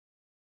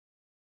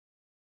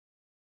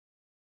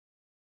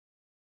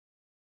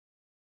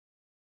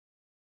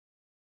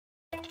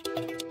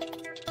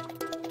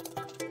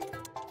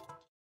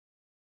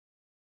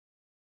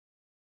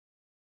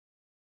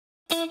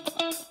I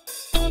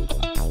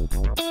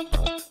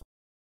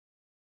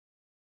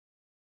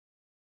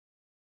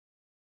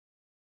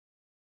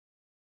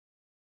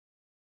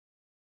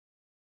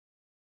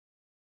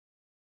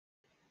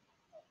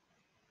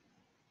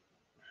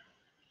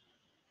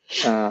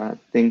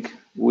think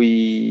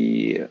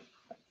we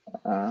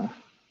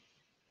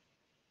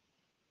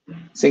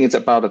think it's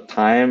about the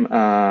time.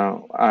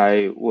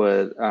 I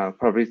would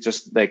probably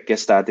just get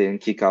started and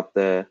kick off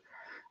the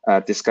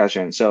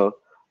discussion. So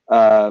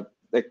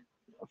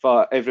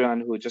for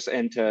everyone who just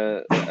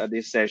entered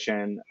this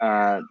session,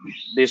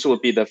 this will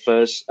be the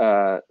first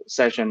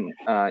session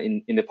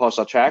in the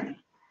Pulsar track.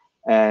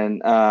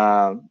 And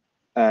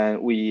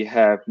we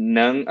have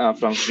Neng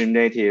from Stream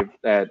Native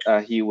that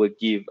he would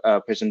give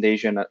a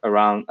presentation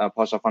around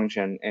Pulsar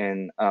function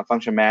and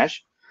function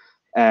mesh.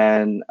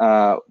 And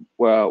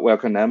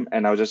welcome them.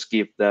 And I'll just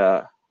give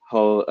the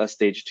whole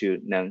stage to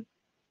Neng.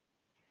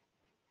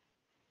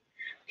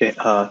 Okay,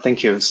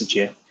 thank you,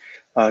 Sijie.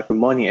 Good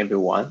morning,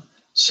 everyone.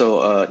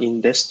 So in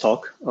this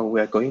talk,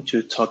 we are going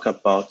to talk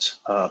about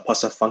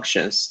Pulsar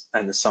functions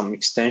and some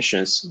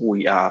extensions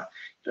we are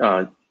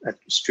at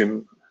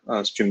Stream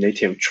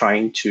Native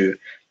trying to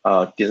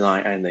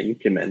design and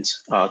implement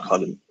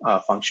called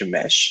function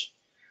mesh.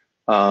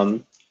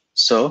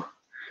 So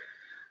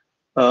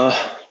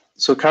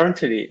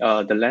currently,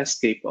 the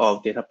landscape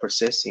of data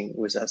processing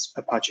with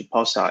Apache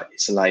Pulsar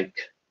is like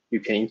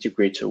you can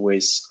integrate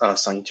with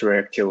some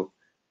interactive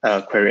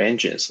query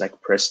engines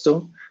like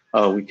Presto.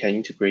 We can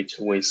integrate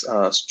with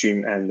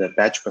stream and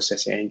batch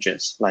processing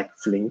engines like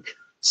Flink,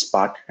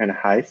 Spark, and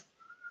Hive.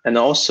 And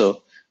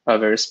also, a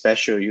very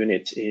special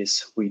unit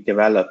is we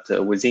developed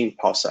within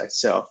Pulsar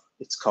itself.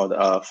 It's called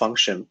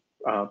function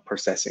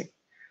processing.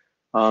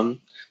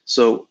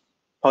 So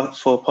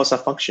for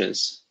Pulsar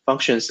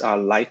functions are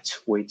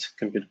lightweight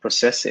computer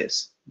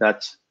processes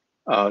that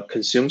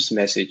consumes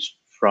message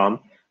from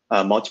one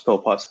or multiple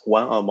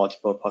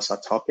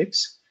Pulsar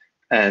topics,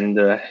 and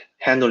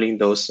handling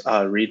those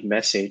read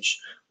message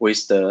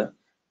with the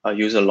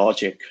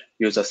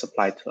user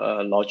supplied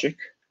logic,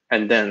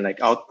 and then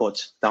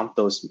output dump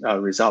those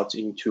results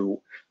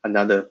into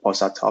another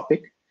Pulsar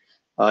topic.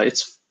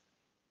 It's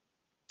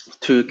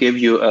to give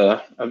you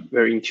a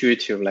very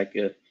intuitive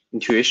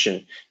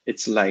intuition.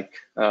 It's like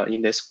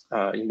in this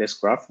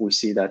graph, we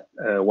see that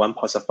one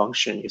Pulsar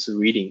function is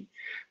reading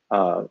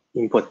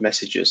input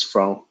messages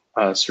from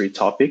 3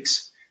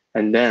 topics.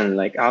 And then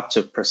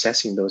after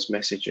processing those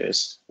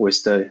messages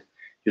with the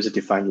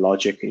user-defined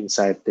logic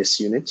inside this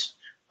unit,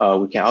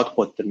 we can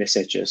output the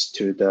messages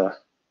to the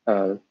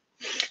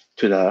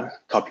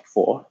topic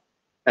 4.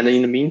 And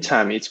in the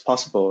meantime, it's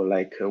possible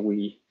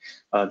the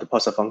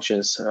Pulsar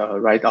functions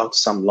write out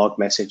some log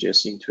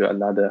messages into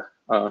another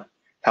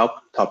help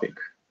topic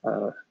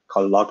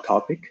called log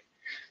topic.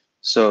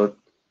 So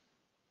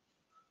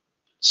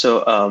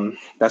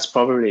that's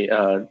probably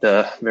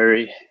the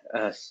very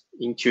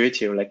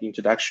intuitive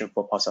introduction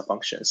for Pulsar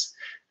functions.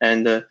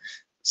 And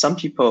some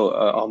people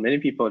or many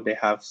people, they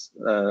have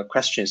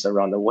questions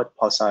around what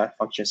Pulsar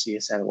functions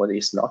is and what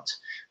is not.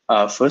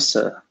 First,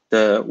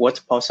 what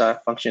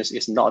Pulsar functions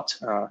is not,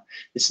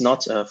 it's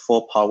not a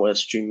full power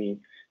streaming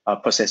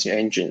processing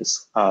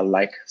engines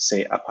like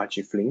say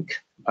Apache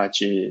Flink,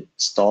 Apache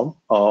Storm,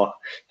 or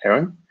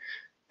Heron.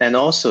 And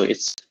also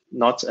it's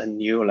not a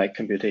new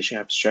computation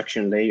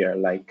abstraction layer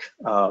like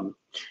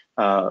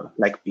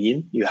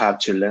Bean. You have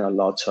to learn a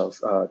lot of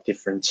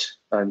different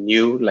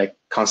new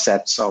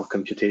concepts of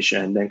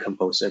computation and then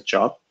compose a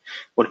job.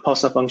 What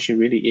Pulsar function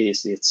really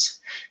is,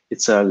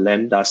 it's a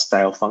lambda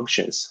style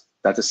functions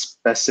that is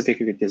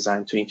specifically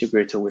designed to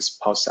integrate with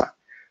Pulsar.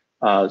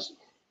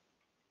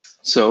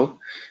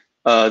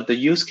 The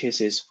use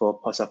cases for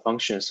Pulsar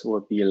functions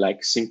would be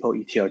simple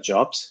ETL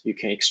jobs. You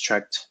can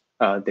extract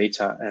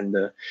data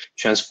and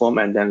transform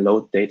and then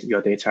load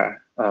your data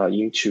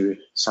into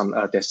some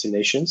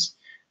destinations.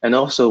 And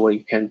also what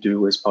you can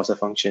do with Pulsar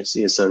functions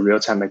is a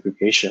real-time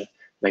aggregation,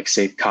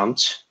 say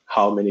count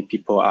how many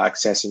people are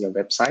accessing your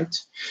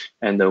website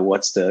and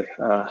what's the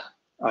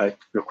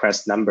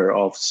request number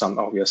of some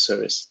of your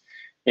service.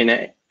 And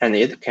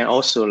it can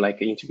also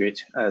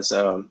integrate as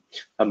a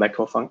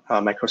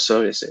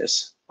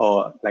microservices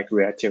or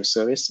reactive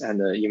service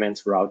and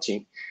event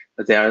routing.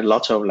 But there are a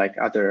lot of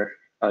other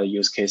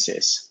use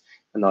cases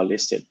not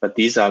listed, but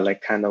these are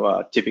kind of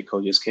a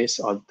typical use case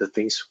of the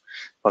things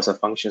Pulsar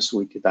functions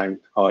we designed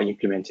or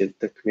implemented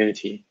the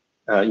community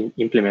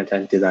implement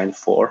and design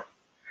for.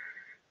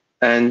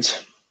 And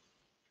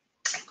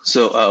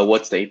so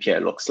what the API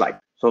looks like.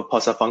 So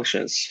Pulsar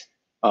functions,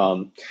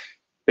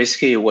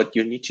 basically what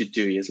you need to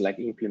do is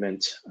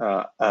implement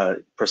a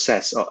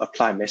process or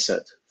apply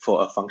method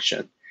for a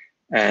function.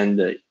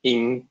 And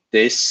in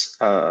this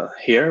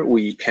here,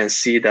 we can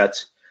see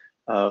that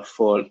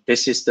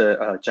this is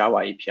the Java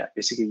API.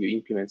 Basically, you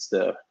implement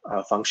the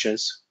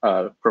functions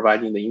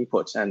providing the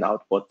input and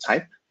output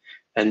type,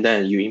 and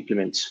then you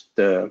implement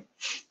the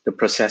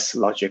process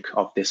logic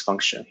of this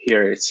function.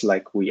 Here, it's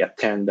we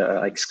append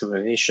the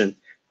exclamation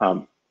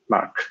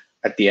mark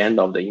at the end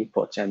of the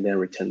input and then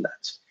return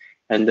that.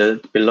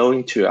 And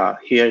belonging to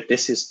here,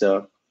 this is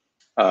the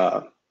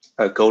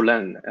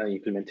Golang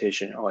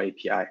implementation or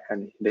API,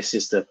 and this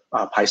is the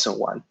Python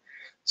one.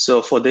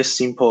 So for this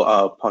simple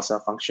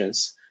Pulsar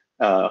functions,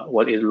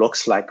 what it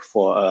looks like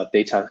for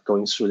data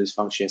going through these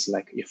functions,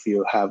 like if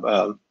you have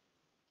a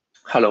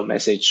hello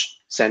message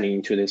sending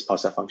into these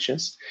Pulsar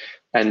functions,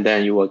 and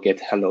then you will get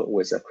hello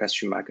with a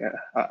question mark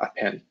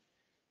append.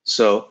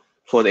 So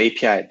for the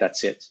API,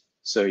 that's it.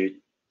 So you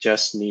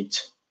just need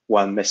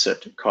one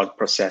method called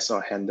process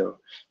or handle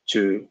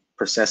to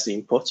process the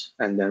input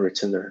and then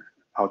return the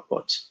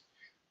output.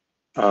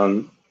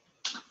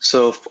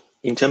 So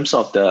in terms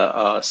of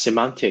the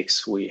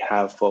semantics we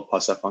have for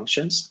Pulsar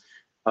functions,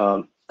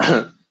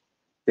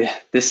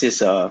 this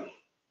is I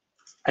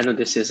know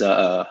this is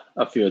a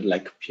field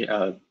like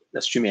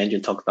the streaming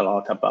engine talked a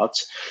lot about.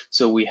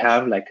 So we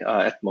have like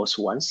at most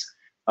once,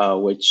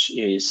 which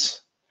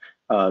is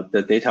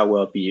the data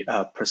will be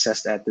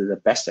processed at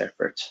the best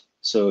effort.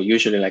 So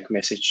usually like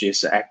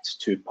messages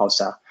act to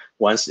Pulsar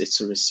once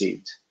it's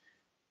received.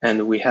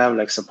 And we have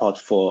like support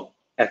for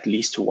at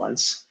least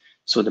once.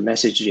 So the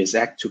message is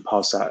act to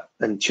Pulsar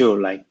until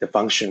like the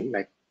function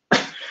like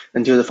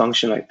until the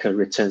function like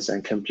returns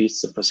and completes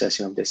the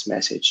processing of this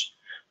message.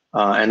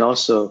 And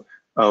also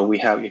we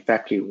have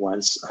effective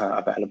ones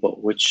available,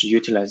 which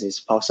utilizes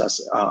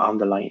Pulsar's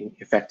underlying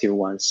effective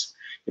ones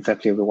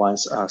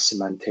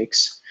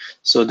semantics.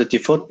 So the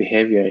default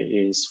behavior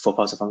is for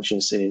Pulsar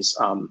functions is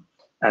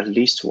at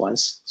least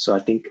once. So I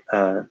think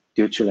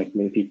due to like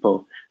many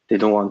people, they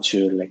don't want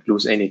to like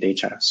lose any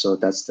data. So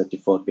that's the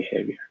default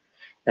behavior.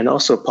 And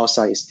also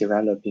Pulsar is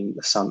developing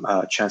some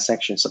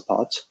transaction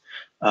support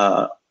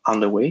on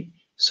the way.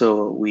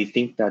 So we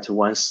think that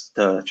once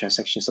the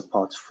transaction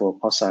support for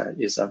Pulsar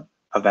is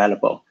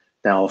available,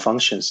 then our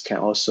functions can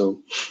also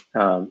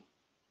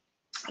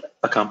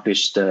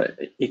accomplish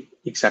the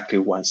exactly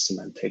once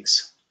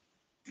semantics.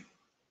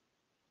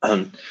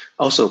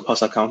 Also,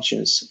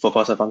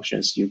 Pulsar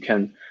functions, you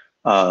can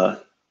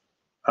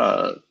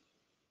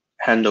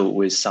handle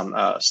with some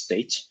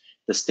state.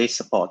 The state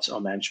support or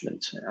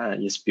management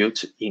is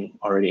built in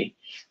already.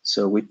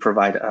 So we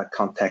provide a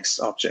context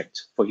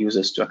object for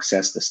users to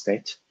access the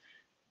state.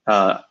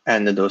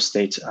 And those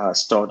states are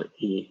stored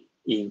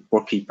in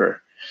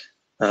Bookkeeper.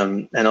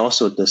 And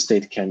also the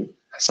state can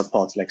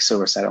support like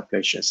server-side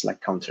operations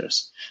like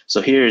counters.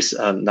 So here is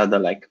another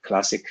like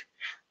classic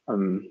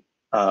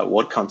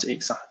word count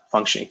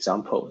function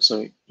example.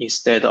 So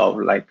instead of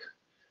like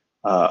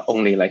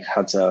only like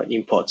has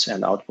input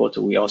and output,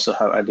 we also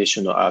have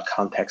additional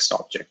context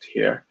object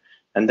here.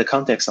 And the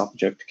context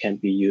object can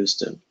be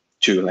used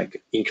to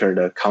like incur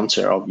the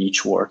counter of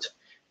each word.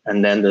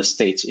 And then the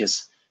state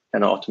is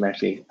kind of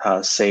automatically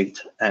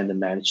saved and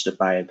managed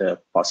by the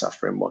Pulsar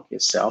framework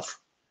itself.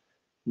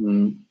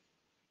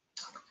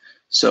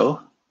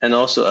 So, and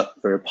also a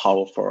very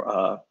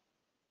powerful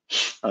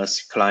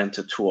client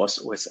tools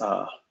with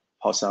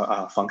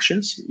Pulsar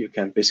functions. You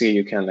can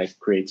like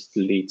create,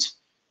 delete,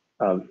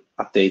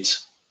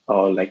 update,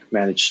 or like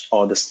manage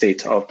all the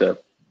state of the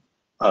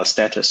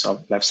status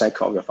of life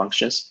cycle of your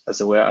functions,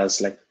 as well as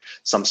like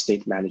some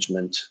state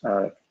management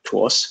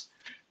tools.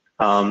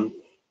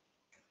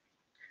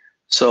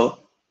 So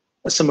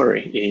a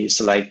summary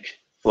is like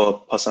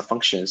for Pulsar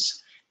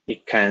functions,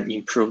 it can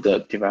improve the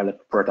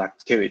developer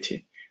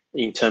productivity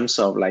in terms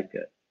of like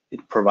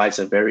it provides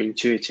a very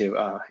intuitive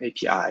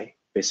API.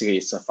 Basically,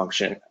 it's a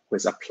function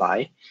with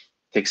apply,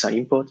 takes some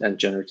input and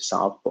generates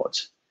some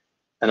output.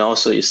 And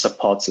also it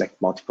supports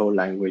like multiple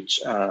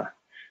language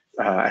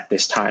at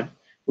this time.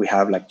 We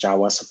have like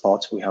Java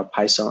support, we have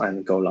Python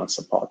and Golang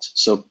support.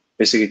 So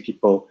basically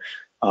people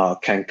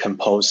can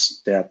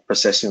compose their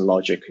processing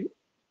logic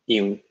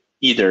in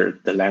either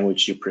the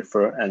language you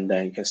prefer, and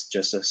then you can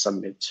just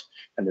submit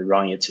and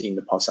run it in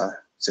the Pulsar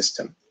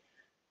system.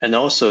 And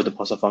also the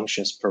Pulsar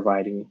functions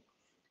providing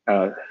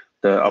the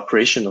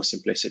operational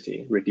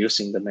simplicity,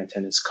 reducing the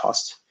maintenance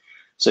cost.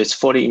 So it's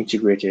fully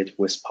integrated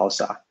with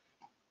Pulsar.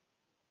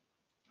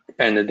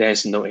 And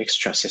there's no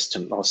extra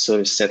system or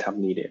service setup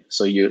needed.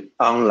 So you,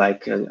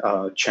 unlike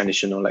a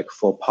traditional like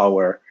full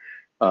power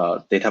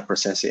data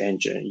processing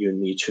engine, you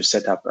need to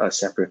set up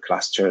separate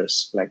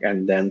clusters, like,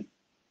 and then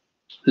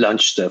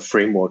launch the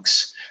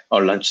frameworks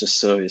or launch the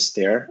service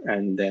there,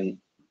 and then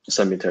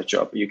submit a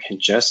job. You can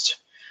just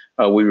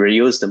we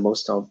reuse the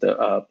most of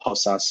the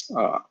Pulsar's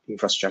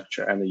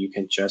infrastructure, and you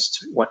can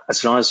just,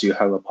 as long as you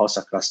have a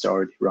Pulsar cluster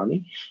already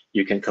running,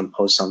 you can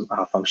compose some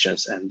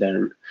functions and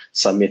then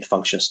submit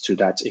functions to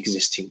that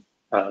existing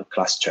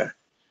cluster.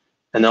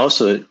 And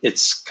also,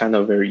 it's kind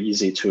of very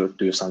easy to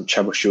do some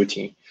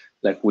troubleshooting.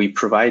 Like we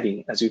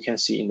providing, as you can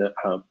see in the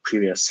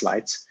previous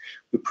slides,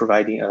 we're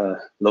providing a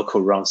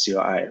local run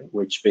CLI,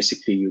 which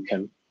basically you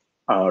can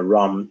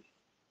run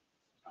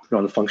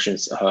the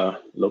functions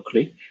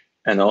locally,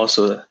 and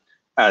also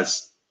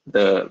as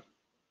the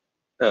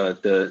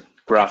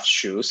graph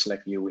shows,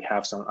 like we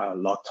have some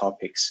log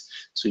topics,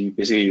 so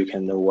you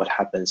can know what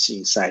happens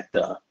inside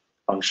the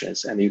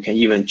functions, and you can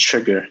even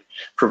trigger,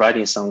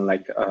 providing some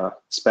like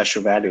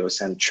special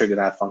values and trigger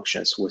that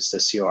functions with the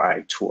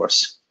CLI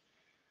tools.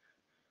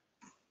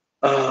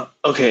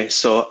 Okay,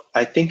 so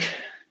I think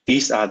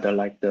these are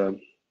the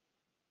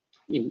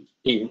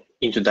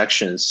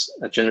introductions,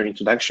 a general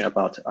introduction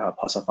about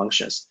Pulsar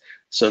functions.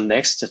 So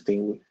next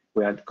thing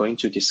we are going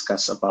to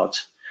discuss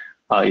about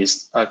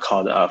is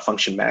called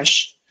function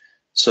mesh.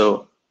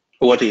 So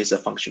what is a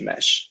function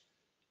mesh?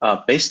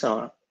 Based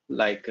on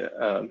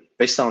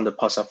the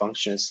Pulsar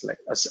functions, like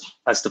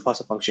as the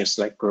Pulsar functions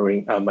like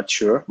growing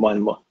mature, more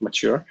and more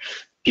mature,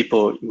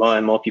 more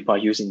and more people are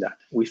using that.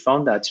 We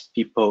found that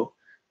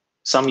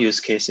some use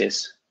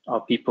cases,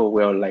 people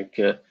will like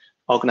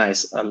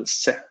organize a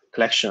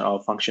collection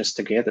of functions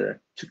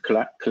together to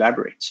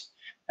collaborate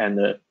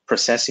and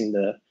processing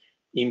the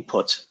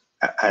input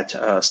at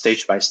a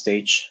stage by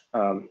stage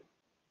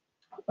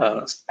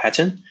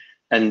pattern,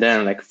 and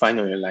then like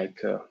finally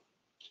like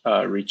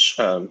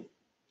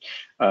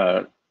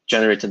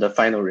generate the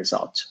final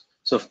result.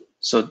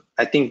 So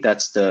I think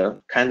that's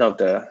the kind of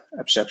the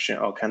abstraction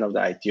or kind of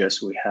the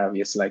ideas we have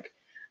is like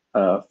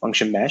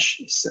function mesh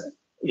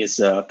is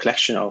a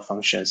collection of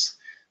functions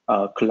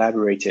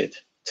collaborated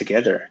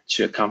together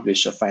to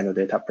accomplish a final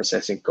data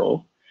processing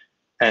goal,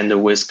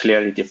 and with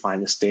clearly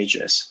defined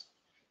stages.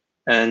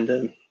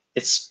 And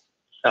it's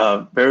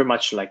very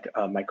much like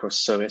a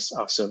microservice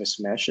or service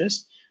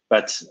meshes,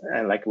 but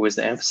like with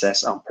the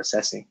emphasis on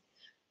processing.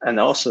 And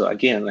also,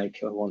 again, like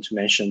I want to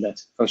mention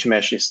that function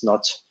mesh is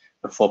not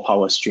for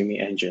power streaming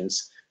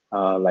engines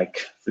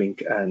like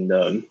Flink and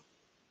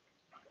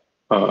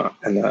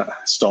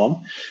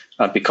Storm,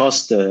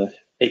 because the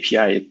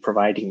API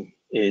providing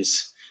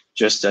is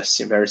just a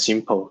very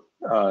simple.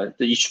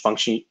 Each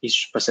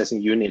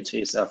processing unit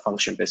is a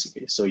function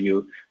basically. So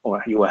you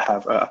will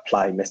have an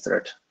apply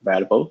method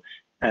available,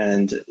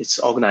 and it's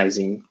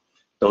organizing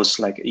those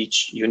like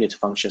each unit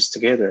functions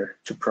together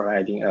to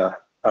providing a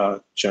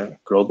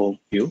global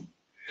view.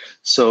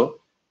 So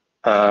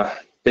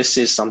this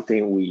is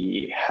something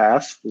we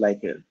have,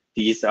 like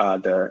these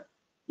are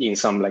in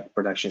some like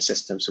production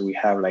systems, we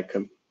have like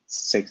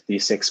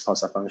 66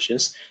 Pulsar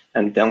functions,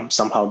 and then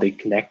somehow they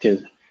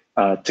connected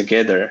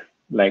together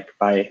like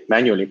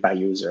manually by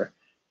user,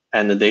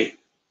 and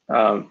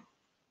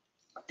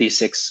these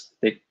six,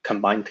 they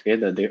combine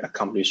together, they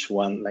accomplish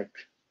one like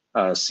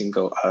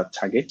single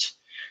target.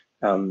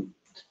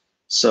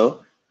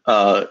 So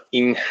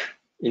in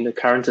the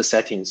current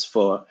settings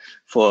for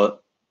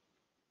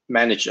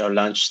manage or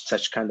launch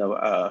such kind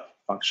of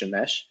function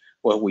mesh,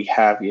 what we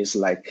have is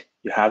like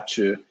you have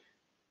to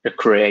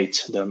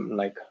create them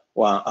like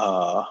one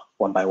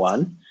by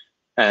one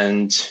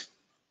and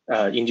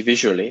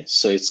individually.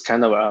 So it's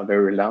kind of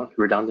very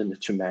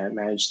redundant to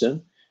manage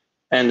them.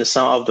 And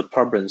some of the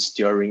problems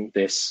during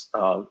this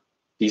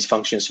these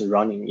functions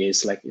running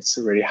is like it's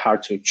really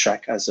hard to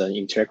track as an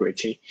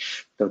integrity.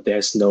 So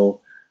there's no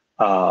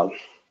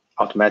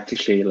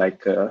automatically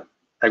like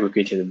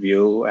aggregated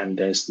view, and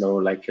there's no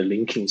like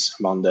linkings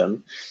among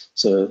them.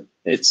 So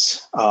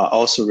it's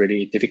also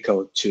really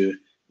difficult to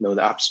know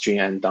the upstream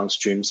and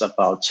downstreams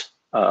about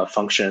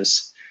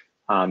functions.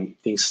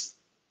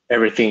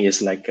 Everything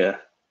is like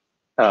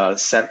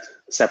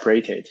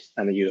separated,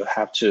 and you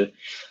have to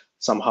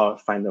somehow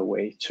find a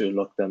way to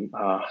look them,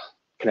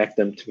 connect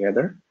them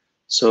together.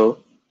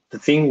 So the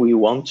thing we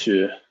want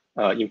to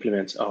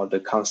implement, or the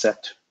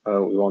concept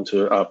we want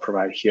to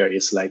provide here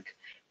is like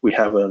we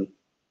have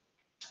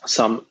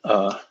some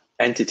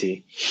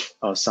entity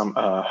or some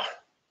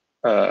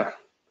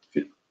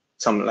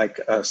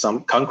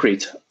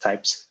concrete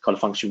types called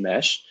function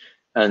mesh,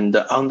 and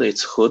under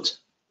its hood,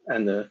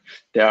 and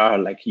there are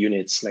like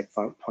units like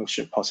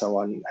function Pulsar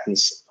 1 and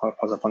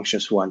Pulsar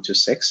functions 1 to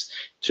 6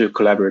 to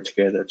collaborate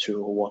together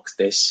to work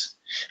this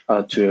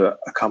to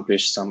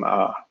accomplish some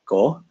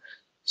goal.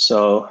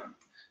 So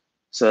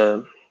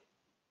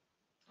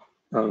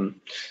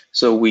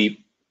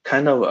we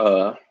kind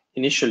of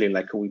initially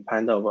like we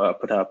kind of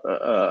put up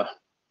a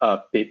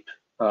BIP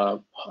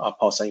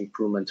Pulsar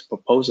improvement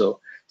proposal.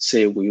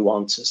 Say we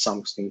want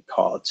something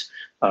called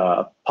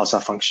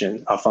Pulsar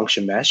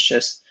function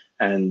meshes,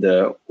 and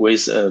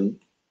with a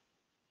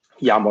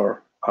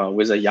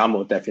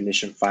YAML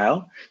definition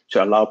file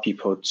to allow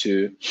people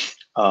to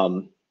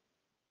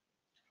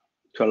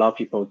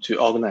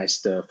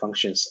organize the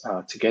functions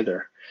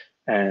together,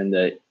 and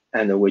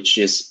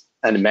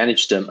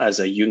manage them as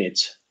a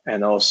unit,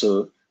 and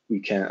also we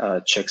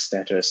can check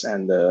status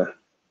and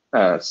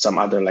some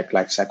other like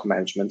lifecycle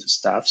management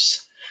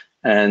stuffs,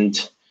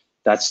 and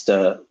that's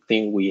the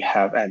thing we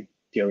have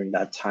during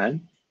that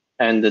time,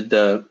 and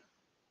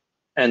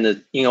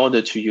in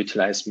order to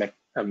utilize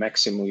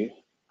maximally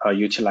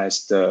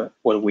utilize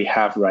what we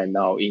have right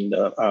now in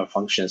the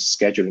functions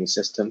scheduling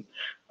system,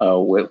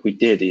 what we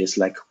did is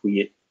like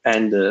we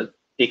add the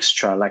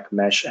extra like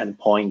mesh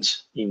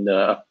endpoint in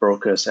the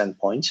broker's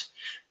endpoint,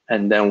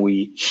 and then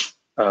we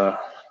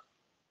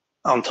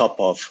on top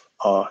of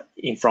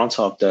in front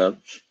of the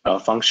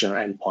function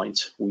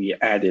endpoint, we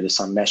added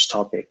some mesh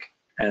topic,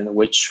 and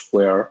which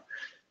will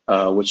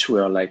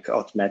like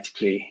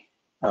automatically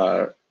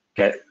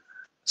get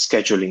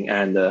scheduling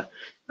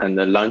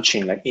and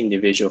launching like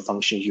individual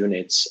function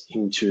units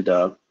into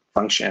the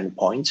function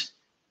endpoint,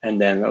 and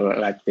then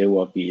like they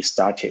will be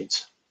started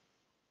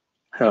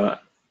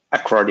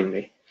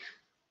accordingly.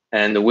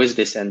 And with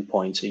this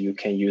endpoint, you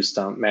can use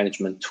some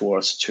management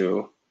tools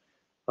to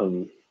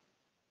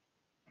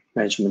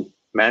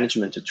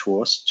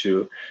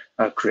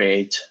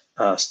create,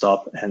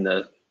 stop,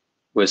 and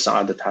with some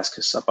other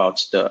tasks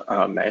about the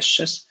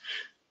meshes.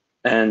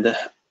 And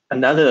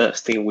another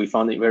thing we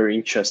found it very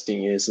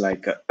interesting is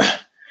like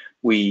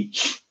we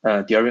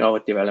during our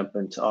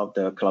development of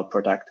the cloud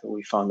product,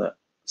 we found that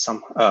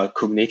some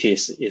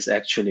Kubernetes is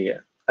actually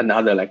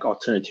another like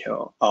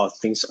alternative or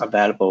things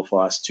available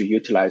for us to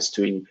utilize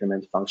to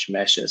implement function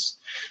meshes.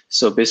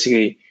 So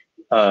basically,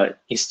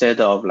 instead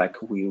of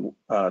like we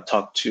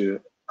talk to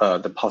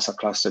the Pulsar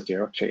cluster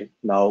directly,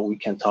 now we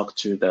can talk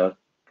to the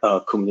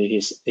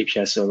Kubernetes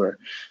API server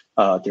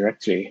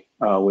directly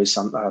with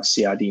some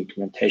CRD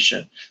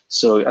implementation.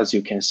 So as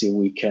you can see,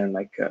 we can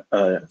like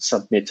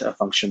submit a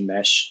function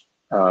mesh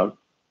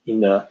in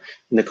the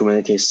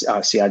Kubernetes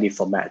CRD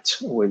format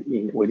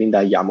within the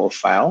YAML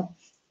file,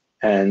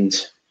 and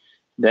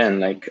then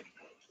like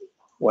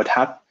what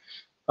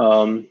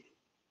happens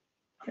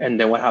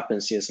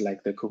is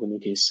like the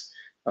Kubernetes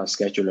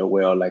scheduler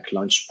will like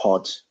launch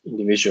pod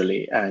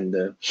individually and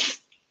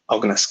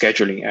organize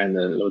scheduling and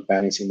load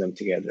balancing them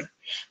together.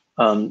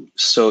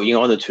 So in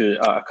order to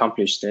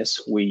accomplish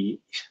this, we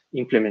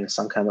implement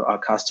some kind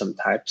of custom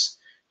types.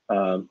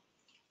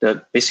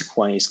 The basic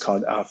one is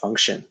called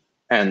function,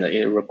 and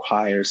it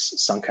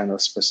requires some kind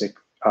of specific,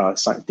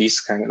 this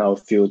kind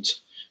of field,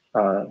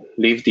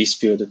 leave this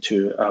field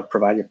to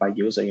provided by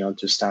user in order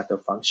to start the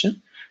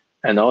function,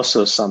 and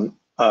also some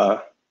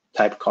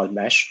type called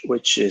mesh,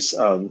 which is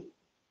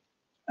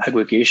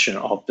aggregation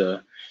of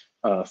the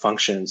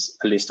functions,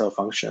 a list of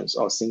functions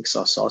or sinks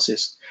or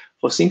sources.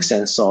 For sinks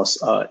and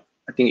source, I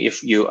think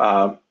if you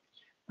are,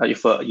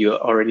 if you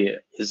already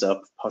is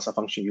a Pulsar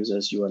function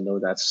users, you will know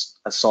that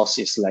a source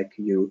is like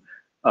you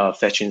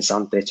fetching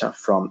some data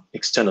from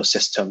external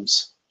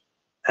systems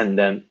and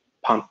then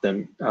pump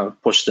them,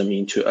 push them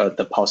into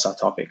the Pulsar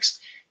topics.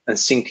 And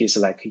sink is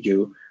like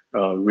you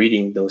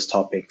reading those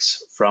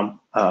topics from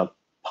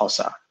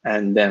Pulsar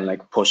and then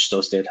like push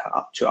those data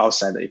up to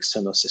outside the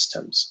external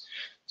systems.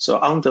 So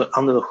under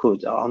the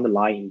hood,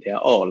 underlying, they're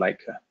all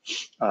like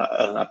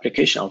an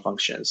application of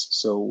functions.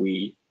 So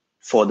we,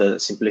 for the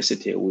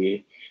simplicity,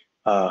 we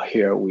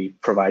here we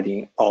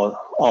providing all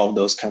of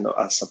those kind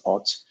of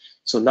support.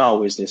 So now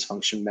with this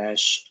function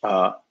mesh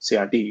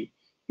CRD,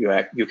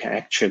 you can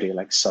actually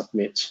like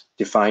submit,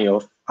 define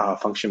your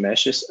function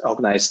meshes,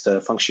 organize the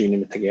function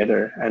unit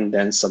together, and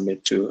then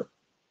submit to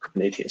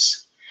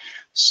Kubernetes.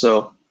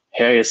 So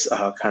here is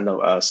a kind of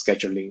a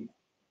scheduling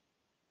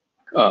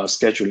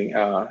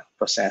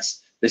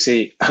process. They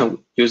say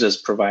users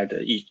provide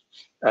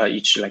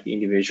each like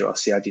individual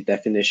CRD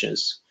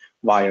definitions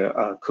via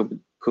kube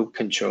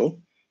control,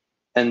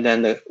 and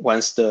then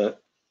once your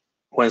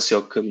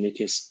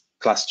Kubernetes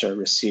cluster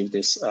receive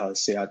this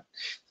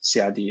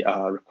CRD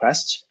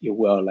request, you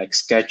will like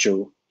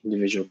schedule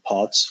individual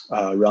pods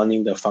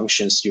running the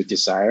functions you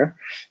desire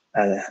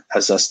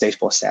as a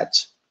stateful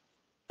set,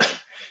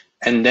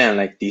 and then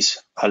like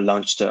this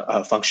launched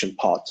function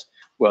pod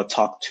will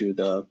talk to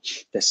the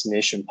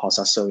destination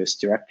Pulsar service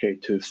directly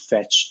to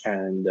fetch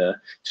and to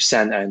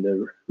send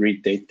and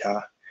read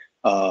data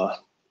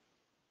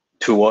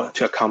to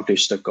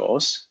accomplish the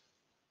goals.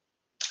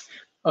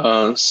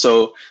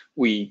 So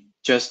we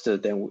just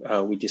then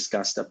we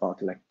discussed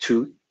about like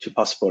two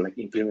possible like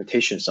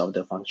implementations of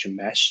the function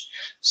mesh.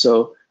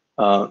 So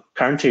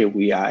currently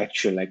we are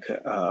actually like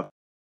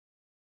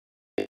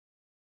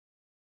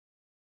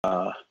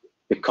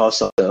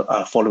because of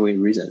the following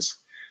reasons.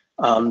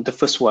 The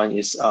first one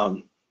is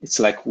it's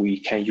like we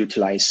can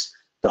utilize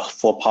the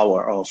full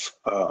power of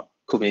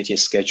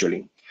Kubernetes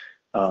scheduling,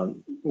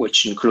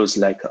 which includes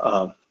like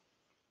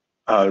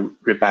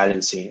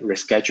rebalancing,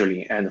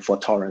 rescheduling, and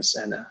fault tolerance,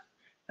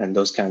 and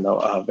those kind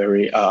of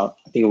very I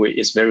think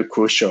it's very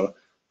crucial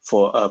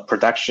for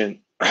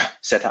production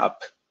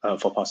setup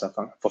for Pulsar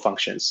for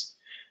functions.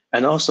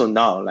 And also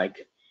now,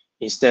 like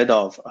instead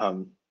of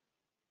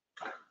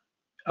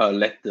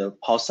let the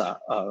Pulsar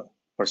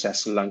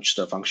process launch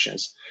the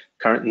functions.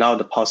 Now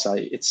the Pulsar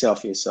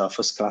itself is a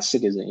first-class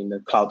citizen in the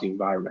cloud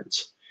environment.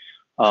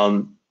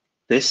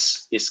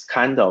 This is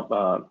kind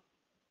of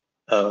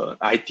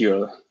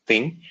ideal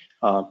thing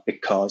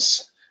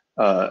because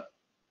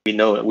we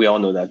all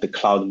know that the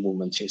cloud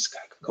movement is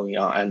going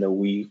on, and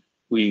we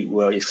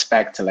will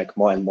expect like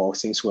more and more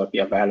things will be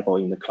available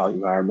in the cloud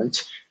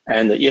environment.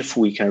 And if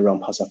we can run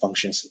Pulsar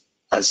functions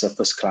as a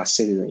first-class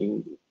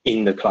citizen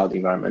in the cloud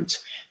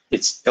environment,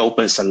 it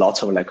opens a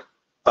lot of like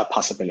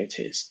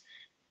possibilities,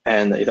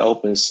 and it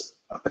opens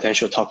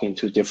potential talking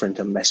to different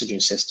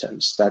messaging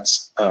systems.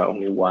 That's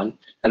only one,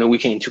 and we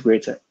can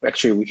integrate.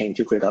 Actually, we can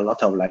integrate a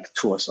lot of like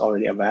tools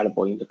already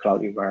available in the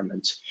cloud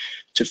environment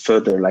to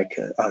further like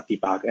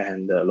debug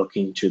and look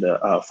into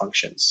the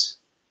functions.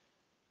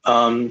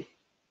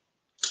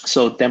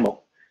 So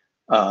demo,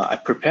 I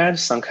prepared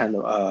some kind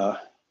of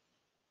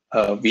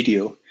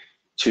video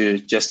to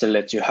just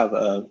let you have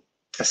a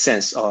a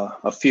sense or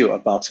a feel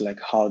about like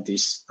how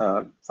these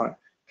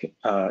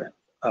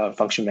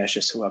function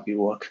meshes will be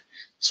work.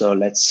 So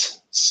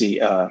let's see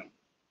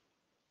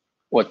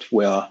what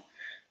will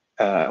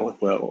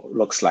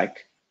looks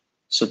like.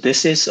 So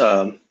this is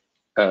a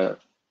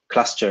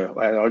cluster.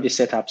 I already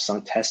set up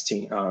some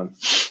testing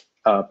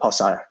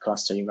Pulsar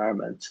cluster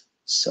environment.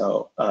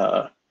 So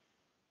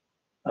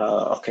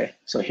okay,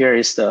 so here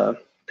is the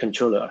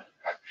controller.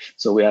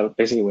 So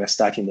we're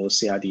starting those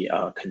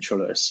CRD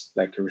controllers,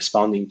 like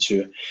responding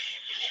to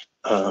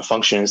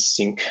functions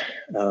sync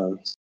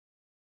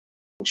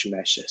function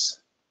meshes.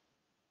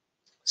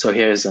 So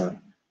here's a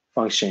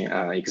function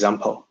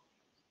example.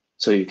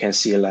 So you can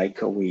see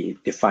like we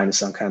define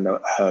some kind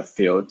of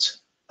field,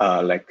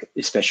 like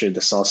especially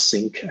the source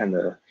sync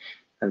and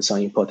some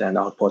input and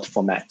output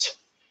format.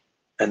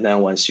 And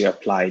then once you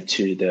apply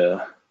to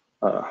the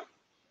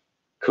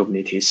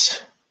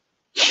Kubernetes,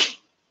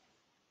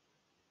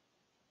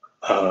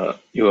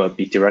 you will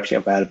be directly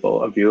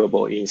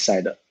viewable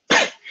inside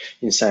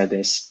inside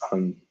this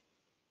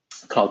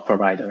cloud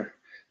provider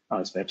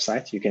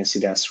website. You can see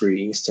there are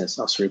 3 instances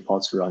or 3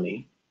 pods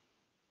running.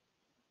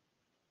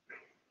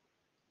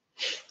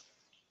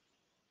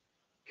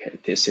 Okay,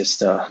 this is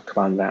the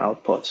command line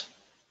output.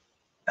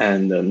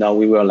 And now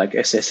we will like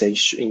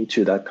SSH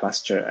into that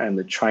cluster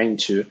and trying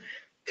to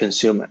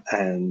consume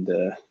and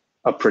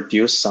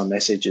produce some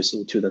messages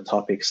into the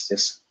topics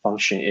this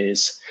function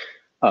is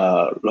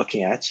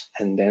looking at,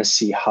 and then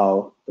see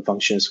how the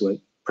functions will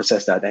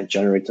process that and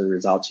generate the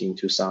result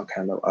into some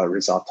kind of a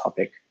result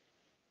topic.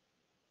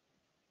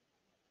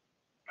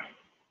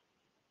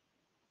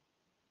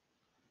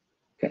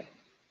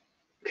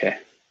 Okay.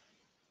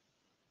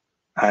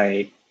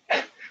 I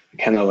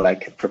kind of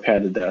like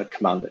prepared the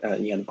command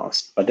in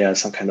advance, but there are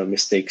some kind of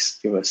mistakes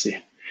you will see.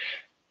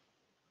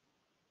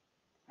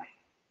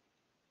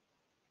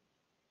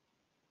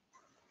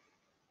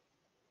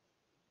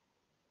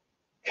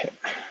 Okay.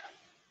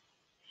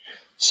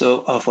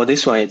 So for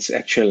this one, it's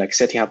actually like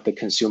setting up the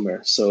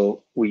consumer.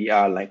 So we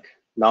are like,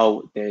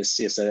 now this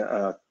is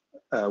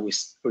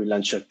we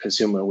launch a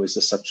consumer with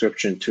a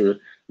subscription to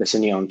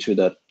listening on to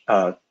the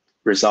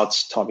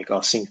results topic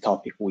or sync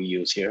topic we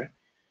use here.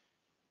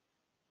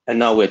 And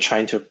now we're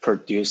trying to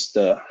produce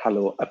the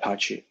hello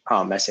Apache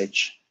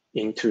message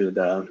into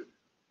the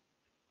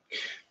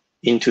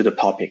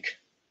topic.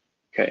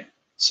 Okay,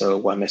 so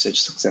one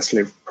message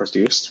successfully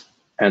produced.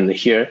 And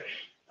here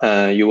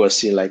you will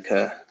see like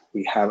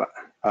we have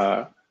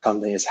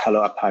content is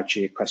hello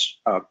Apache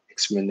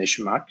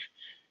exclamation mark,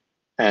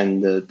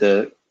 and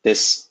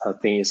this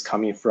thing is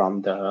coming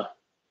from the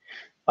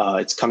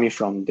it's coming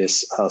from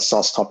this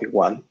source topic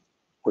 1,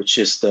 which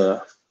is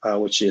the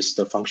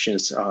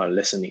functions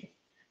listening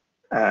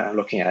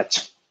looking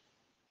at.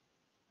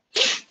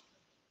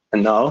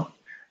 And now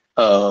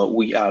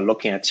we are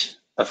looking at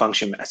a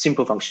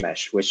simple function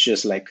mesh, which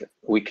is like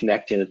we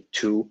connected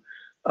two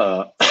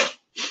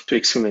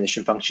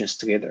exclamation functions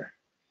together,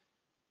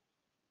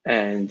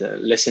 and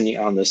listening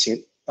on the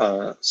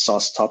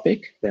source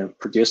topic, then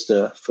produce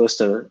the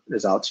first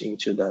result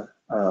into the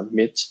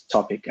mid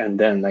topic, and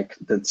then like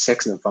the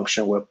second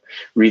function will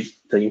read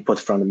the input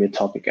from the mid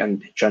topic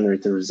and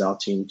generate the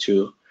result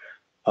into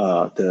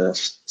the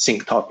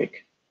sync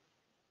topic.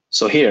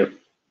 So here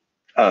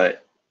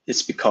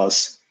it's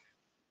because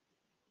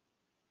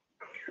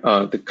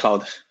the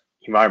cloud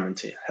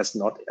environment has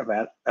not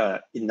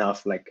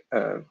enough like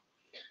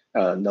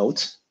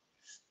nodes,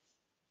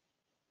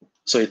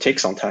 so it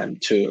takes some time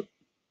to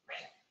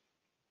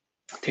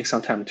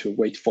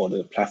wait for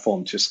the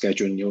platform to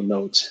schedule new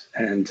nodes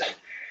and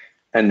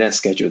then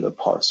schedule the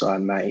pod. So I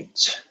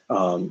might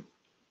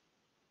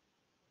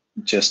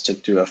just to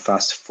do a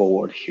fast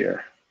forward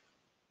here.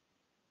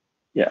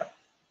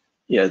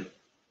 Yeah,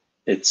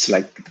 it's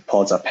like the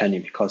pods are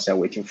pending because they're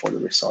waiting for the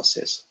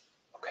resources.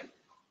 Okay.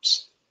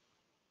 Oops.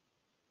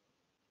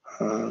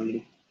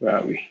 Where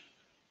are we?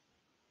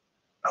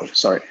 Oh,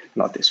 sorry,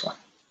 not this one.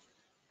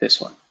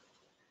 This one.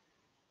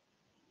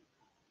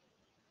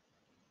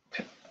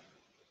 Okay.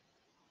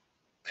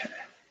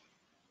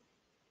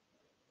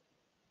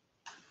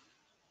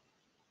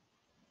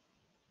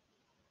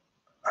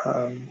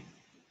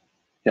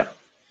 Yeah,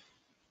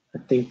 I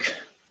think.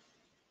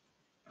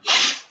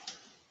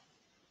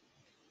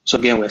 So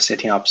again, we're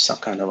setting up some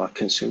kind of a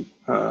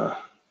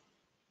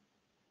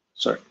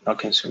sorry, not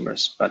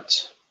consumers,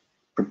 but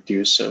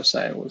producers,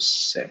 I would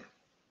say.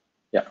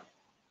 Yeah.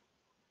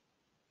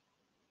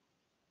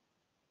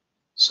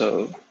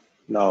 So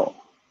now,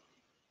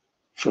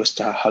 first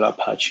hello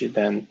Apache,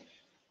 then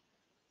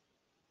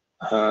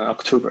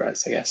October, I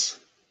guess.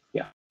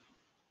 Yeah.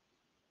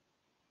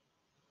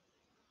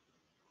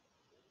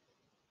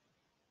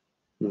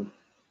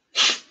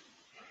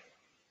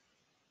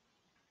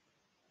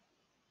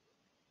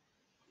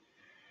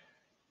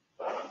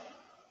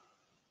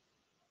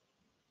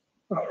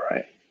 All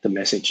right, the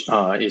message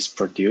is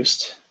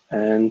produced,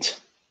 and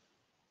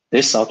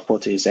this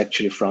output is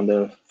actually from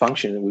the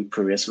function we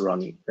previously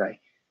running, right?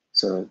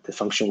 So the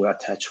function will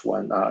attach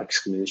one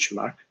exclamation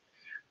mark.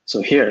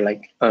 So here,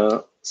 like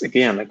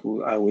again, like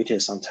I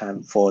waited some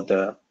time for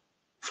the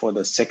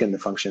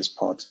second functions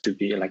part to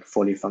be like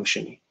fully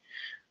functioning.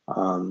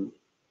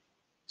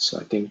 So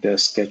I think the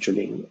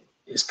scheduling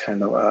is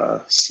kind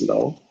of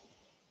slow.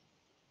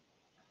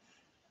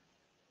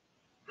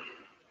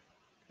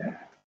 Yeah.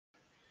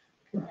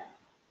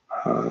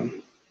 I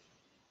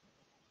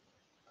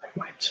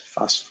might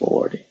fast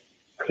forward it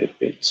a little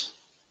bit.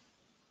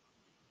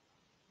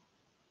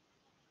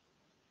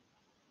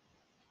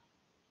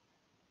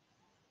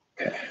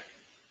 Okay.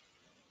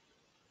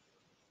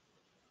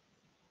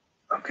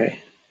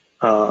 Okay.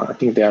 I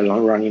think they are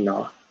long running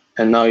now,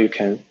 and now you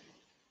can.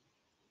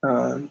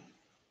 Okay.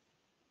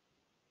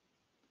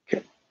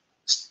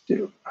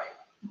 Still.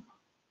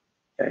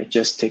 It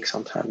just takes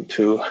some time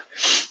to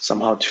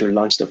somehow to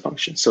launch the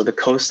function. So the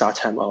cold start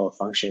time of a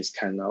function is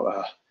kind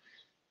of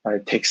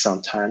it takes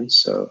some time.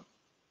 So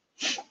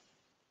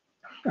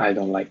I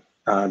don't like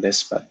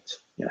this, but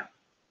yeah.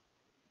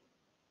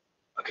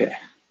 Okay,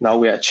 now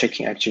we are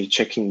actually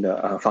checking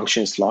the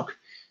functions log.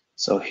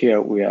 So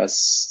here we are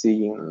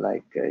seeing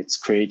like it's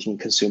creating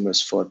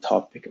consumers for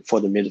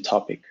the middle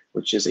topic,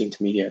 which is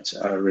intermediate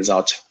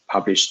result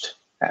published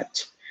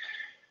at,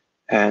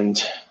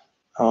 and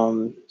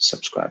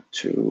subscribe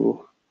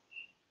to.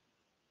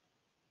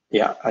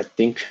 Yeah, I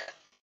think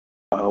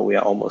we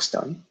are almost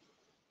done.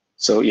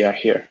 So yeah,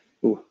 here.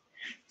 Ooh.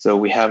 So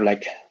we have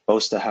like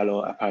both the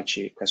hello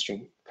Apache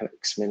question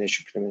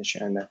explanation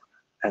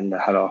and the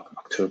hello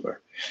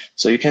October.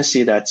 So you can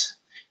see that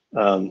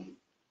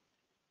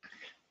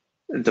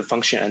the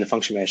function and the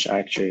function mesh are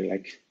actually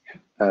like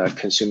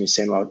consuming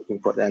same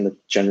input and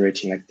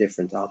generating like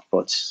different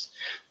outputs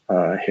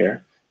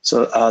here.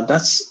 So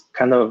that's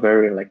kind of a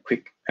very like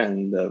quick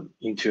and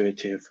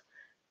intuitive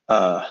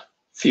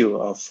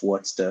view of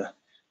what the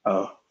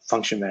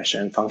function mesh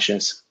and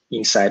functions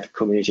inside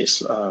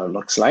Kubernetes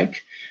looks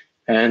like.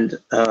 And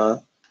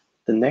the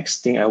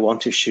next thing I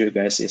want to show you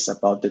guys is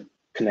about the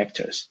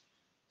connectors.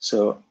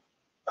 So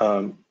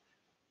so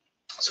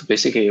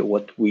basically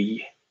what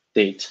we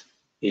did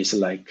is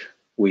like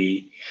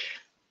we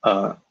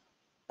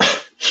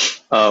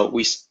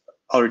we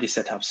already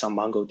set up some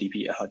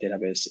MongoDB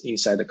database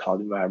inside the cloud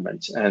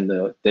environment, and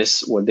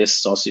what this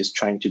source is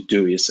trying to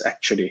do is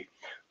actually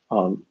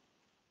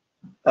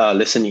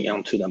listening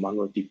onto the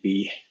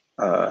MongoDB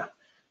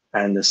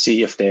and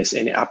see if there's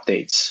any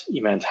updates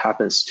event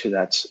happens to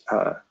that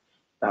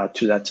I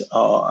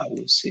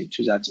would say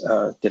to that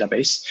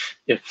database.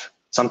 If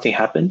something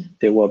happened,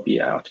 there will be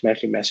an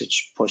automatic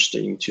message pushed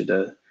into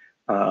the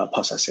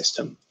Pulsar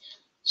system.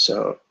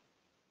 So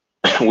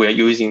we are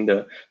using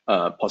the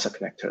Pulsar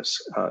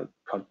connectors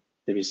called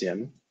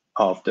DBCM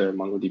of the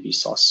MongoDB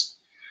source.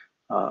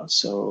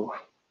 So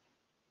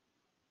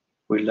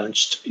we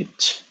launched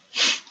it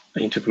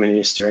into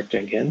Kubernetes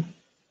directory again.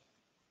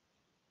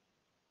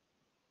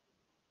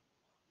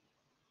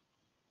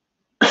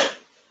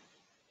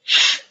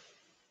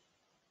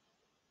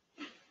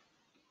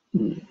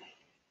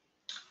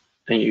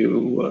 And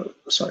you,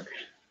 sorry,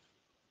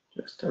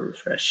 just a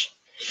refresh.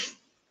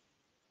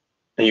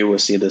 And you will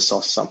see the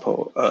source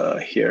sample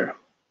here,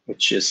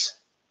 which is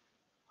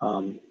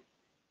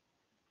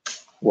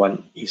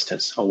one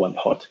instance or one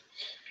pod.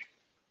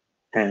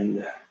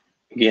 And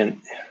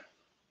again,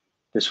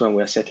 this one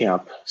we're setting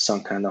up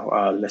some kind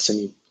of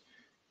listening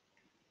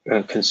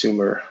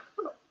consumer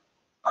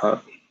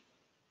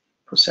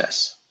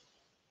process.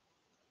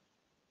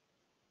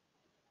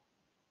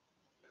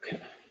 Okay.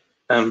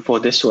 And for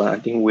this one, I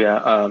think we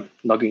are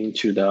logging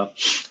into the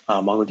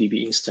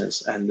MongoDB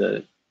instance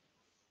and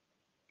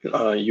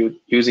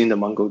using the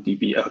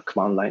MongoDB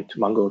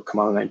Mongo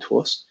command line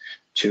tools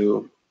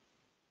to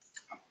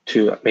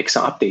make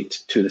some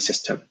update to the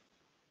system.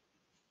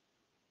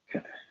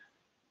 Okay.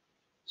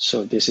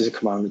 So this is a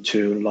command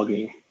to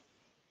logging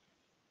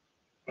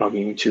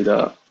into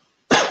the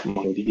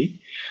MongoDB,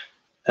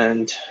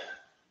 and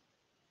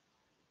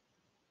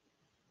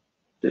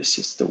this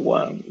is the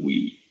one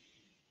we.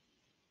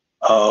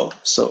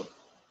 So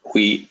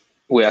we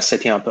are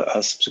setting up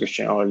a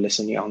subscription or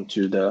listening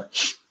onto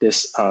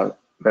this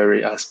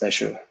very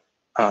special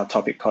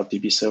topic called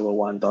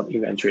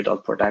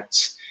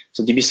dbserver1.inventory.products.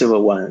 So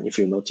dbserver1, if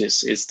you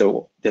notice, is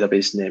the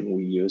database name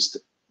we used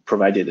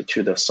provided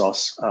to the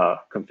source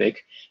config,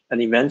 and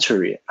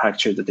inventory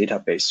actually the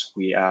database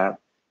we are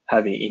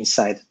having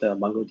inside the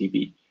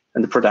MongoDB,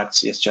 and the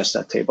products is just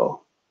a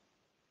table.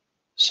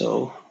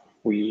 So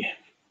we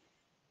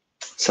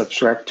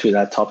subscribe to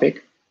that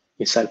topic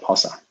inside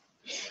Pulsar.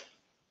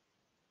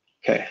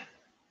 Okay.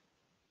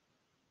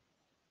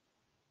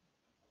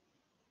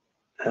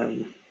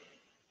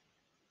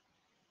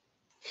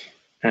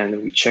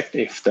 And we checked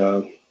if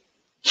the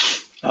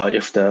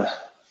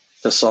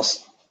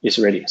source is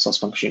ready, source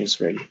function is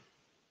ready.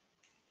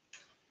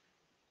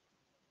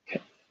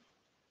 Okay.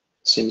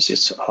 Seems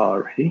it's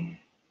already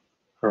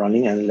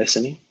running and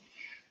listening.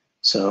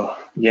 So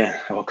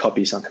yeah, I will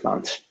copy some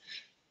command.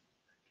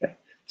 Okay.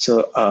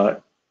 So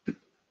oh,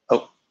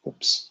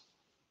 oops.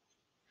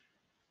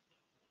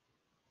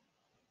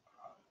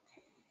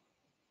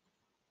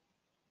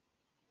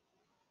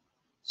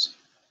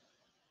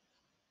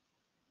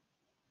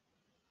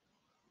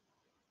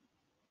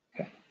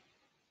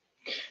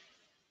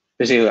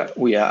 basically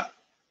we are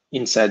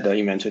inside the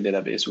inventory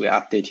database. We are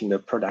updating the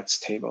products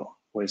table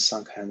with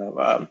some kind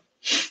of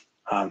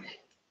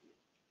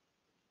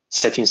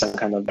setting some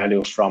kind of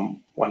value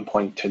from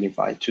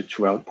 1.25 to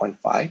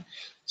 12.5.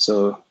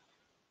 So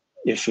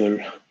if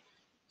you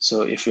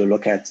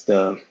look at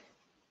the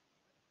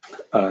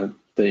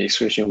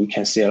expression, we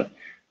can see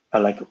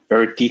like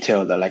very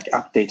detailed like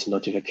update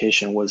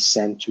notification was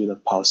sent to the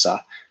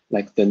Pulsar.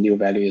 Like the new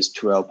value is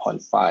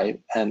 12.5,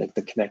 and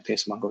the connector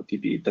is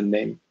MongoDB, the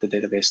name, the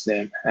database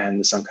name,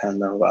 and some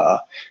kind of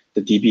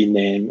the DB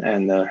name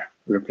and the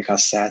replica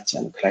set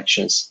and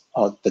collections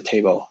of the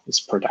table is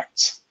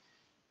products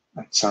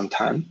at some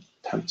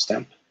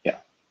timestamp. Yeah.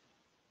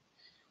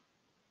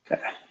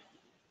 Okay.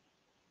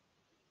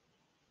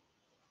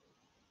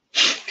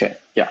 Okay.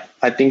 Yeah.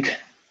 I think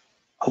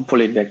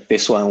hopefully that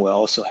this one will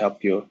also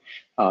help you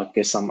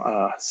get some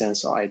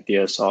sense or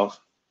ideas of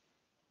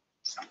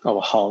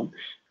how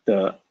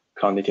the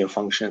cloud-native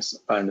functions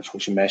and the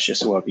function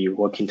meshes will be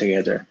working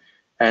together.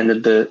 And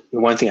the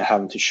one thing I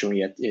haven't shown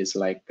yet is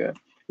like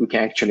we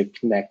can actually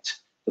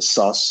connect the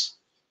source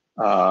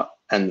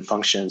and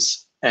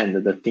functions and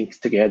the things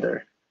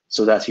together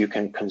so that you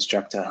can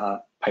construct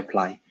a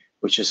pipeline,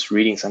 which is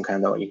reading some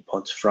kind of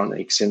input from the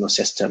external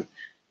system,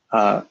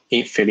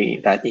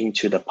 filling that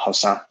into the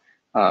Pulsar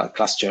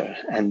cluster,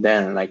 and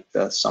then like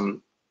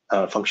some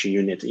function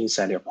unit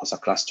inside your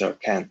Pulsar cluster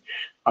can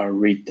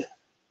read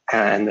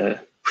and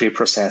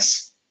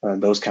pre-process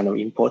those kind of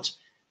inputs,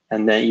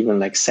 and then even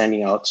like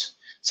sending out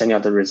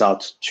the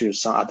result to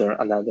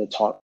another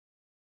talk,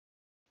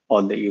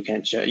 or that you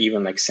can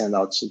even like send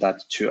out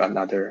that to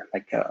another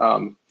like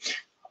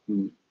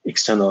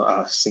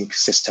external sync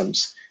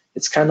systems.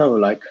 It's kind of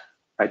like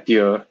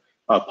ideal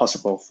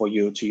possible for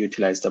you to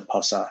utilize the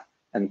Pulsar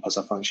and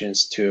Pulsar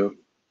functions to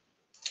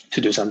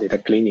do some data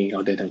cleaning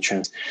or data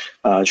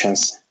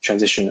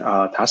transition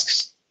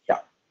tasks. Yeah.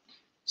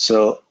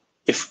 So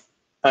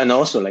and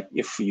also like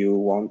if you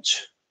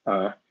want,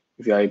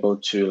 if you're able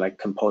to like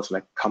compose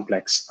like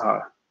complex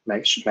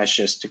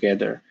meshes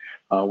together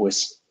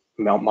with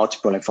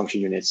multiple like function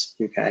units,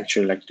 you can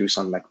actually like do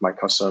some like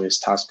microservice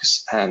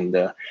tasks and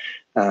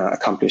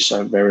accomplish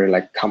very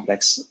like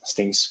complex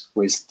things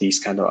with these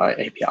kind of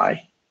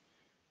API.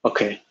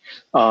 Okay,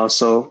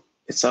 so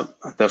it's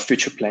the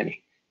future planning.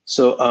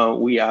 So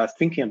we are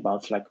thinking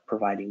about like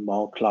providing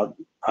more cloud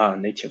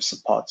native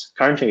support.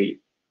 Currently,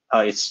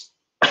 it's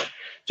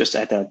just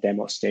at the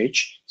demo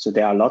stage. So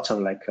there are lots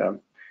of like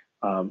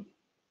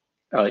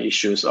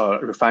issues or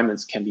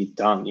refinements can be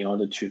done in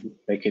order to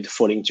make it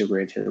fully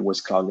integrated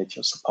with cloud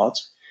native support.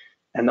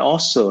 And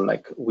also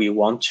like we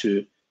want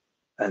to,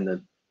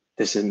 and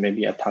this is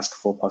maybe a task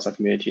for Pulsar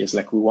community, is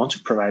like we want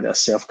to provide a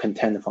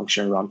self-contained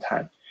function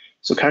runtime.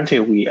 So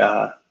currently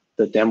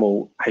the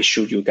demo I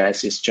showed you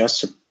guys is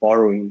just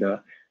borrowing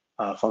the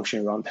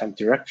function runtime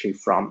directly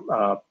from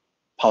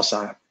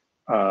Pulsar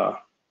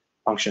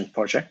function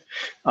project.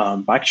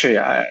 But actually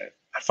I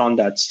found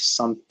that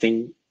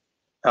something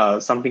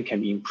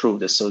can be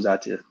improved so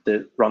that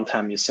the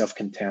runtime is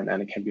self-contained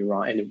and it can be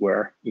run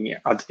anywhere in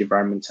other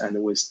environments and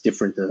with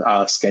different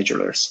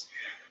schedulers.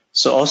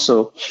 So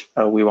also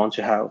we want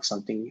to have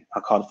something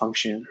called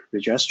function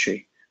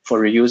registry for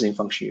reusing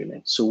function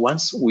unit. So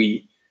once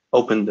we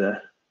open the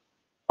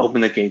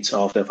gates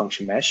of the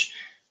function mesh,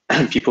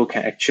 people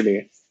can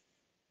actually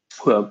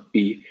will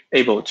be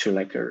able to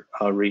like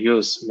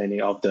reuse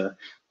many of the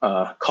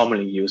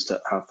commonly used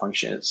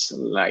functions,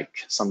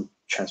 like some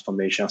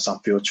transformation, some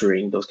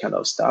filtering, those kind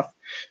of stuff.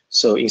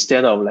 So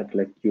instead of like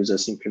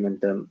users implement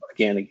them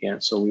again and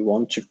again, so we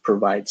want to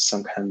provide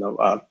some kind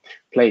of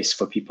place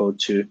for people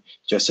to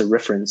just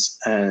reference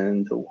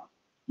and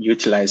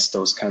utilize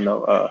those kind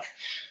of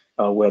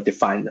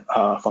well-defined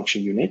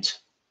function unit.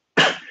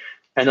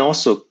 And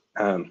also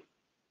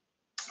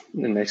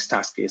the next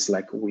task is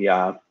like we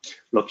are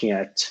looking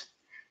at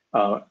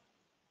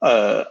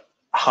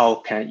how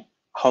can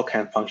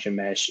function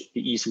mesh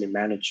be easily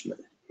managed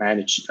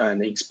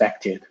and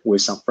inspected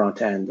with some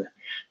front end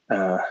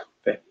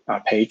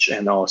page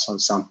and also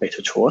some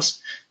beta tools,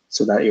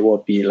 so that it will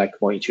be like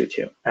more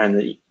intuitive.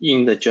 And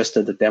in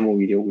the demo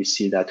video, we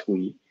see that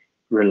we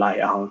rely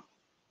on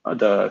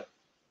the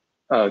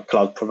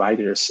cloud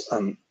providers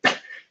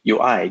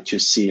UI to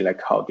see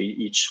like how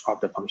each of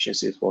the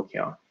functions is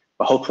working on.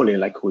 But hopefully,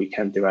 like we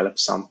can develop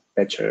some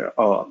better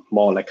or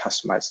more like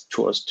customized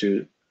tools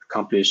to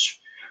accomplish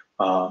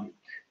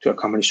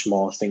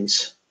more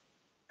things.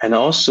 And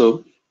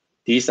also,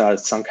 these are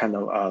some kind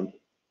of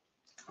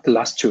the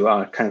last two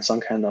are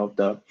some kind of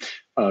the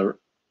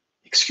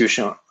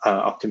execution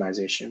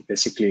optimization.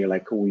 Basically,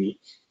 like we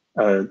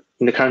in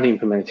the current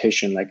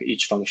implementation, like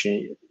each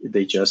function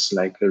they just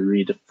like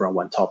read from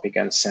one topic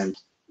and send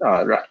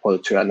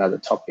report to another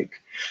topic.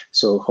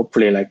 So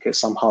hopefully, like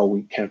somehow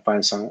we can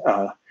find some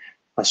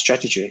a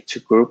strategy to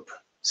group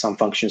some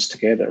functions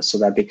together so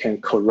that they can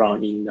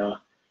co-run in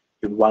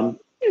one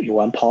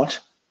pod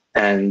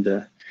and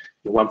in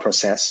one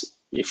process,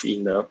 if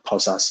in the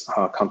Pulsar's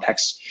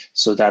context,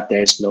 so that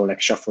there is no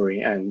like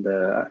shuffling and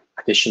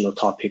additional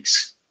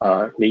topics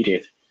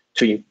needed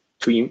to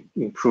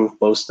improve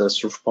both the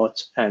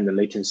throughput and the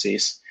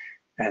latencies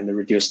and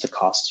reduce the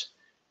cost.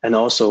 And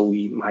also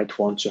we might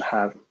want to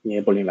have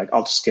enabling like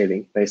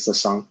auto-scaling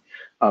based on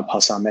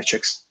Pulsar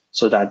metrics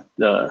so that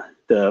the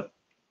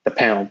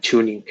panel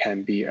tuning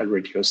can be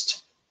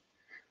reduced.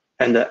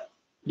 And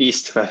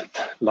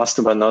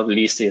last but not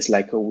least is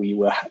like we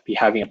will be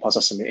having a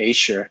Pulsar Summit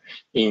Asia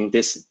in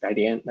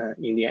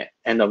the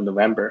end of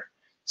November.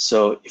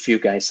 So if you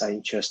guys are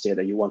interested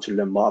and you want to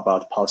learn more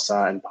about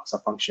Pulsar and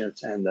Pulsar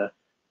functions and the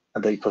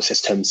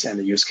ecosystems and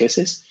the use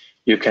cases,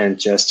 you can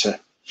just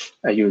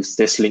use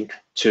this link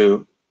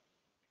to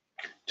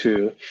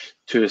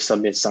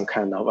submit some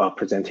kind of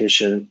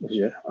presentation,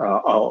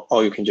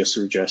 or you can just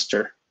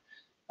register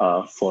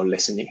for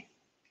listening.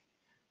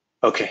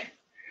 Okay,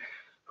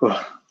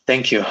 well,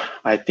 thank you.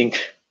 I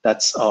think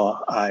that's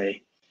all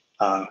I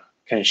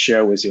can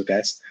share with you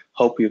guys.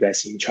 Hope you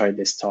guys enjoyed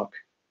this talk.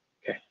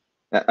 Okay.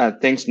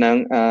 Thanks,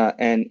 Neng.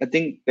 And I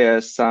think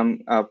there's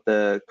some of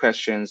the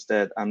questions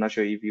that I'm not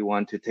sure if you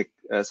want to take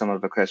some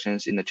of the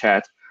questions in the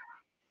chat.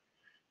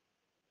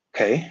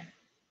 Okay.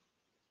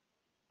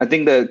 I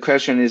think the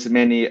question is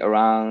mainly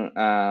around,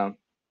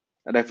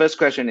 the first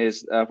question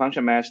is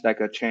function mesh like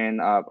a chain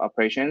of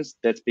operations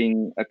that's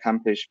being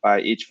accomplished by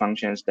each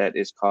functions that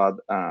is called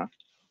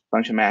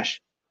function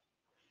mesh.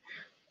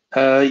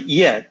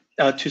 Yeah,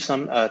 to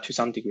some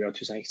degree or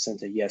to some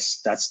extent, yes,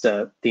 that's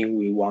the thing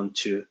we want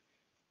to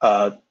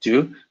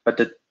do.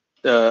 But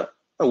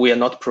we are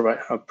not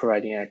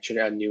providing actually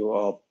a new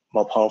or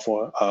more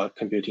powerful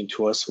computing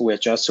tools. We're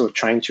just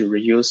trying to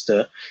reuse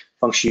the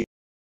function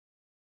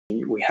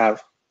we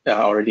have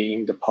already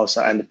in the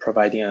Pulsar and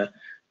providing a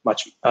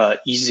much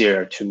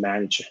easier to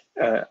manage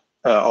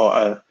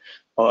or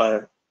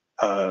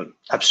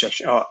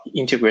abstraction or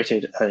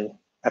integrated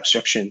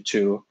abstraction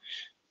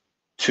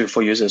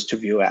for users to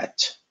view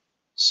at.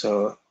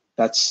 So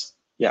that's,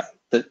 yeah,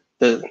 the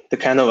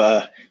kind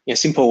of in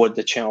simple word,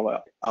 the chain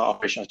of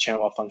operational chain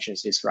of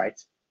functions is right.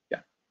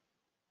 Yeah.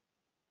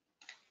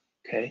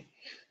 Okay.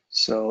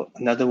 So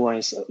another one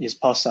is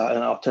Pulsar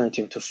an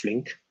alternative to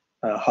Flink?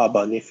 How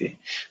about Niffy?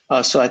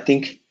 So I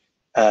think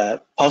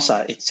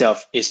Pulsar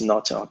itself is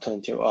not an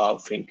alternative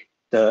of Flink.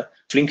 The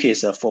Flink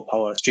is for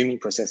power streaming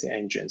processing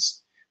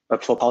engines,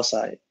 but for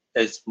Pulsar,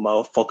 it's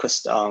more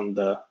focused on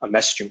the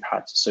messaging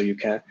part. So you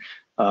can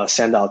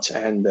send out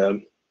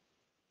and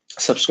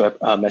subscribe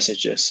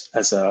messages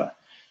as a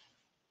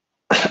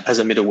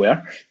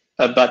middleware.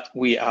 But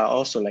we are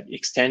also like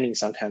extending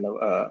some kind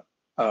of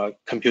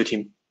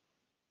computing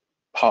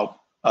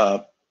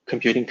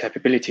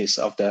capabilities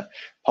of the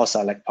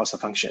Pulsar, like Pulsar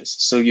functions.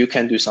 So you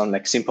can do some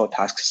like simple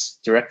tasks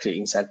directly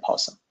inside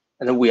Pulsar.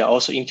 And then we are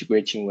also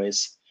integrating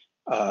with,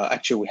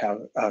 actually we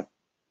have a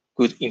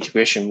good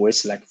integration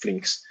with like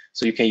Flinks.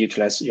 So you can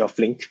utilize your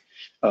Flink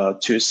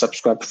to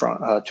subscribe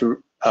from,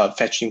 to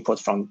fetch input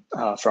from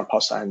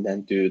Pulsar and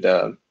then do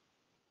the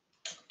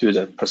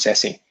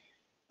processing.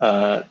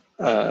 How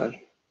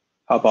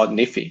about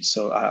Niffy?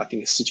 So I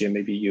think Sijie,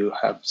 maybe you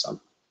have some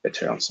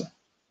better answer.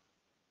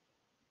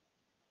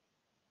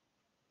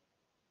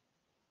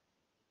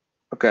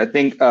 Okay, I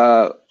think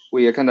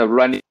we are kind of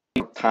running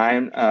out of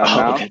time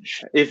now. Okay.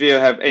 If you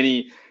have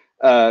any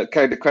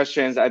kind of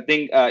questions, I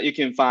think you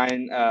can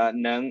find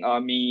Neng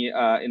or me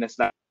in the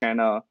Slack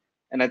channel.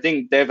 And I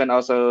think Devin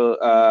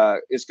also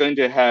is going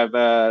to have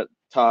a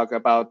talk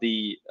about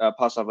the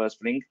Pulsarverse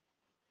Flink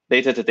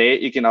later today.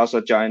 You can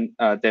also join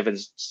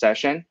Devin's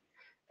session.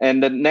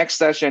 And the next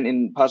session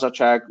in Pulsar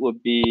track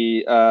would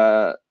be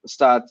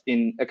start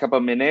in a couple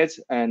of minutes,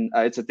 and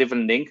it's a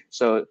different link.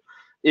 So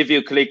if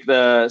you click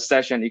the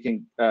session, you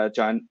can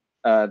join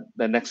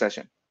the next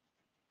session.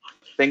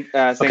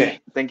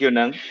 Thank you,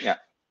 Neng. Yeah.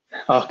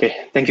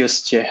 Okay, thank you,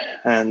 Sijie,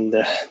 and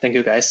thank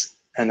you guys.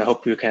 And I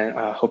hope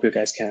you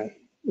guys can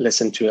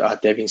listen to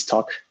Devin's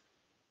talk.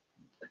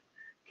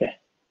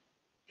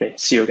 Okay.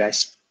 See you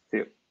guys. See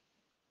you.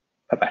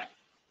 Bye bye.